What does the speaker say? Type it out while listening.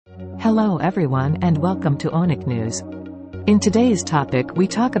Hello everyone and welcome to OHNICKNEWS. In today's topic we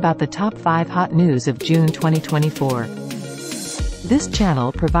talk about the top 5 hot news of June 2024. This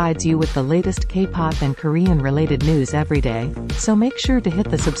channel provides you with the latest K-pop and Korean related news every day, so make sure to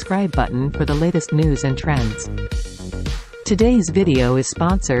hit the subscribe button for the latest news and trends. Today's video is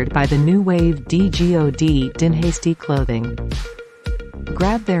sponsored by the new wave DGOD Jin Clothing.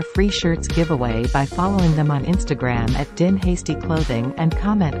 Grab their free shirts giveaway by following them on Instagram at Jin Clothing and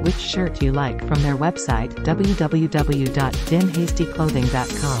comment which shirt you like from their website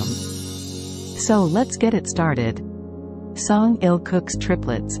www.jinhastyclothing.com. So let's get it started. Song Il Kook's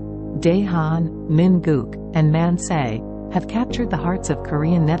triplets, Daehan, Min Gook, and Man Se, have captured the hearts of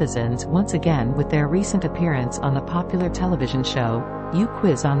Korean netizens once again with their recent appearance on the popular television show, You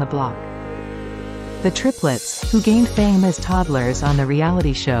Quiz on the Block. The triplets, who gained fame as toddlers on the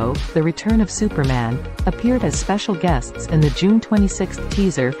reality show, The Return of Superman, appeared as special guests in the June 26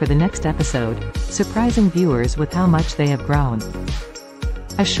 teaser for the next episode, surprising viewers with how much they have grown.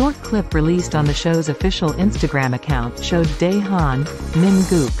 A short clip released on the show's official Instagram account showed Daehan, Min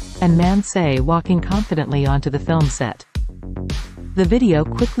Gook, and Man Se walking confidently onto the film set. The video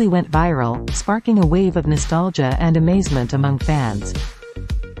quickly went viral, sparking a wave of nostalgia and amazement among fans.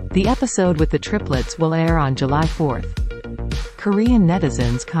 The episode with the triplets will air on July 4th. Korean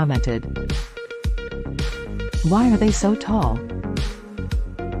netizens commented, "Why are they so tall?"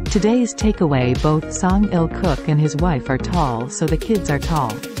 Today's takeaway: both Song Il Kook and his wife are tall, so the kids are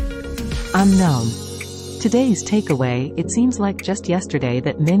tall. Unknown. Today's takeaway: it seems like just yesterday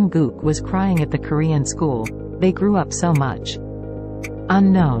that Min Gook was crying at the Korean school. They grew up so much.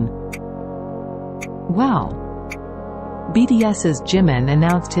 Unknown. Wow. BTS's Jimin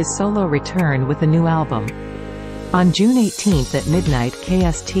announced his solo return with a new album. On June 18 at midnight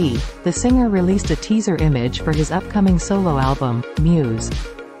KST, the singer released a teaser image for his upcoming solo album, Muse.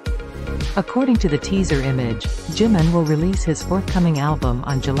 According to the teaser image, Jimin will release his forthcoming album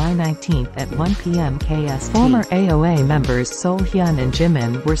on July 19 at 1 p.m. KST. Former AOA members Seolhyun and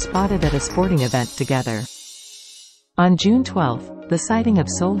Jimin were spotted at a sporting event together. On June 12, the sighting of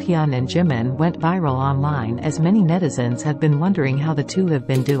Seolhyun and Jimin went viral online as many netizens have been wondering how the two have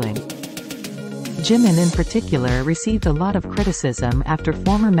been doing. Jimin in particular received a lot of criticism after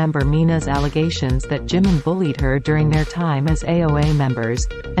former member Mina's allegations that Jimin bullied her during their time as AOA members,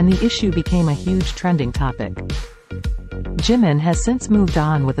 and the issue became a huge trending topic. Jimin has since moved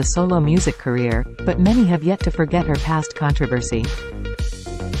on with a solo music career, but many have yet to forget her past controversy.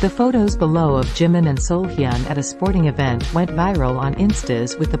 The photos below of Jimin and Seolhyun at a sporting event went viral on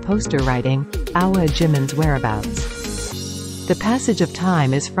Instas with the poster writing, "AOA Jimin's whereabouts." The passage of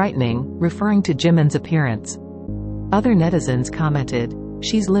time is frightening, referring to Jimin's appearance. Other netizens commented,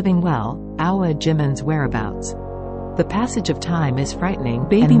 "She's living well, AOA Jimin's whereabouts. The passage of time is frightening."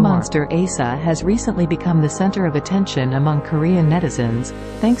 BABYMONSTER Asa has recently become the center of attention among Korean netizens,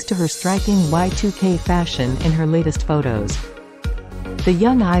 thanks to her striking Y2K fashion in her latest photos. The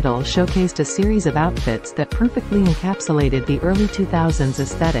young idol showcased a series of outfits that perfectly encapsulated the early 2000s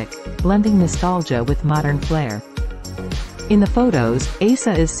aesthetic, blending nostalgia with modern flair. In the photos,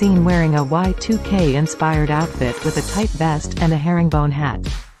 Asa is seen wearing a Y2K-inspired outfit with a tight vest and a herringbone hat.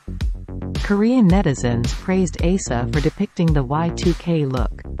 Korean netizens praised Asa for depicting the Y2K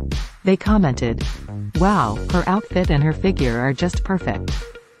look. They commented, "Wow, her outfit and her figure are just perfect.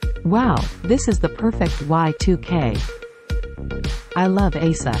 Wow, this is the perfect Y2K. I love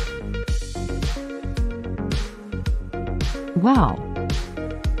Asa. Wow.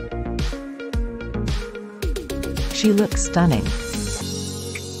 She looks stunning.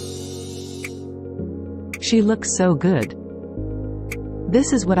 She looks so good.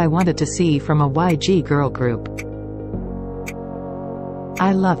 This is what I wanted to see from a YG girl group.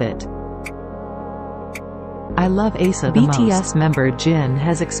 I love it. I love Asa the BTS member Jin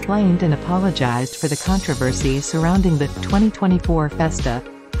has explained and apologized for the controversy surrounding the 2024 Festa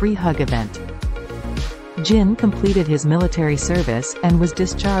Free Hug event. Jin completed his military service and was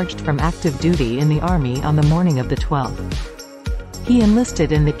discharged from active duty in the army on the morning of the 12th. He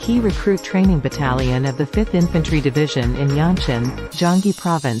enlisted in the Key Recruit Training Battalion of the 5th Infantry Division in Yeoncheon, Gyeonggi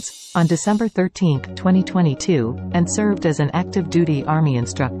Province, on December 13, 2022, and served as an active duty army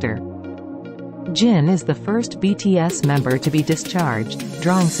instructor. Jin is the first BTS member to be discharged,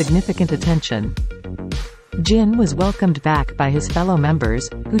 drawing significant attention. Jin was welcomed back by his fellow members,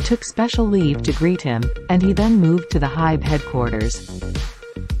 who took special leave to greet him, and he then moved to the HYBE headquarters.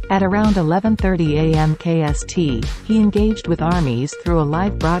 At around 11:30 a.m. KST, he engaged with armies through a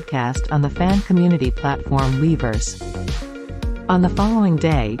live broadcast on the fan community platform Weverse. On the following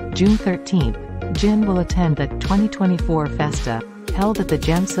day, June 13, Jin will attend the 2024 Festa held at the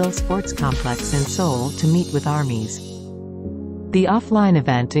Jamsil Sports Complex in Seoul to meet with ARMYs. The offline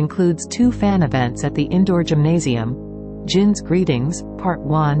event includes 2 fan events at the indoor gymnasium: Jin's Greetings, Part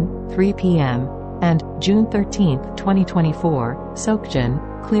 1, 3 p.m., and, June 13, 2024,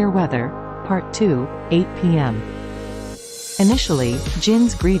 Seokjin, Clear Weather, Part 2, 8 p.m. Initially,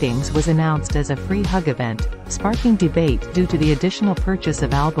 Jin's Greetings was announced as a free hug event, sparking debate due to the additional purchase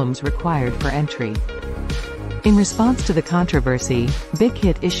of albums required for entry. In response to the controversy, Big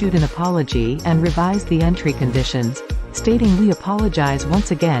Hit issued an apology and revised the entry conditions, stating, "We apologize once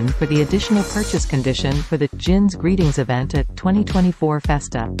again for the additional purchase condition for the Jin's Greetings event at 2024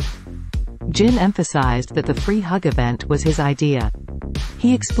 Festa." Jin emphasized that the free hug event was his idea.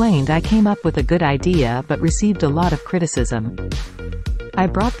 He explained, "I came up with a good idea but received a lot of criticism. I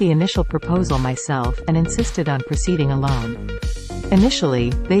brought the initial proposal myself and insisted on proceeding alone.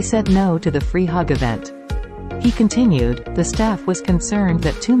 Initially, they said no to the free hug event." He continued, "The staff was concerned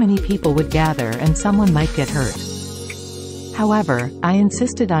that too many people would gather and someone might get hurt. However, I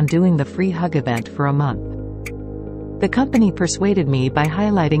insisted on doing the free hug event for a month. The company persuaded me by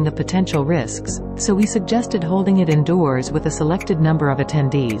highlighting the potential risks, so we suggested holding it indoors with a selected number of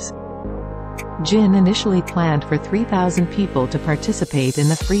attendees." Jin initially planned for 3,000 people to participate in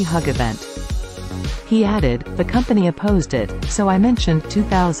the free hug event. He added, "The company opposed it, so I mentioned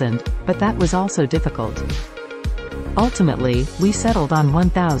 2,000, but that was also difficult. Ultimately, we settled on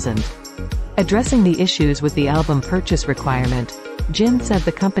 1,000. Addressing the issues with the album purchase requirement, Jin said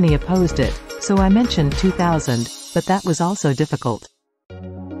the company opposed it, so I mentioned 2,000, but that was also difficult.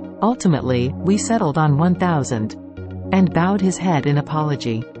 Ultimately, we settled on 1,000. And bowed his head in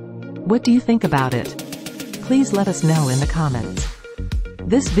apology. What do you think about it? Please let us know in the comments.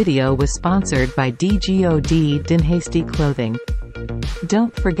 This video was sponsored by DGOD Din Hasty Clothing.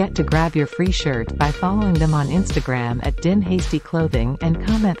 Don't forget to grab your free shirt by following them on Instagram at Din Hasty Clothing and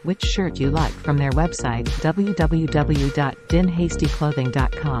comment which shirt you like from their website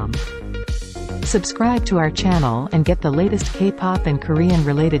www.dinhastyclothing.com. Subscribe to our channel and get the latest K-pop and Korean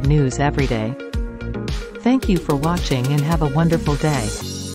related news every day. Thank you for watching and have a wonderful day.